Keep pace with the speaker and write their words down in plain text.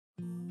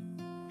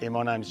Yeah,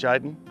 my name's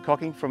Jaden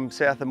Cocking from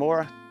South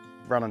Amora,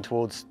 running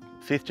towards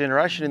 5th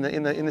generation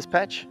in this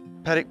patch.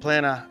 Paddock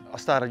Planner I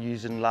started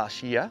using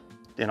last year,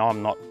 and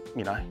I'm not,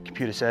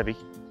 computer savvy.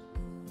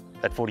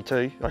 At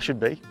 42, I should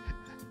be.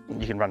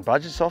 You can run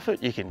budgets off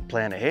it, you can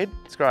plan ahead,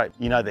 it's great.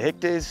 You know the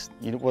hectares,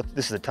 you know what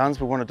this is the tonnes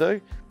we want to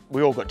do.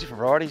 We all got different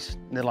varieties,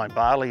 let alone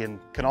barley and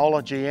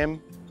canola, GM.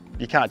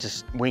 You can't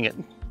just wing it.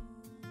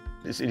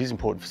 It is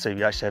important for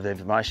CBH to have the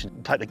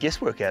information, take the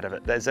guesswork out of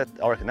it.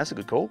 I reckon that's a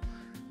good call.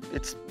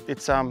 It's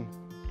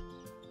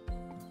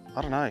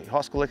I don't know,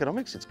 high school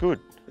economics, it's good.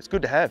 It's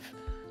good to have.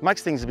 It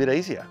makes things a bit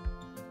easier.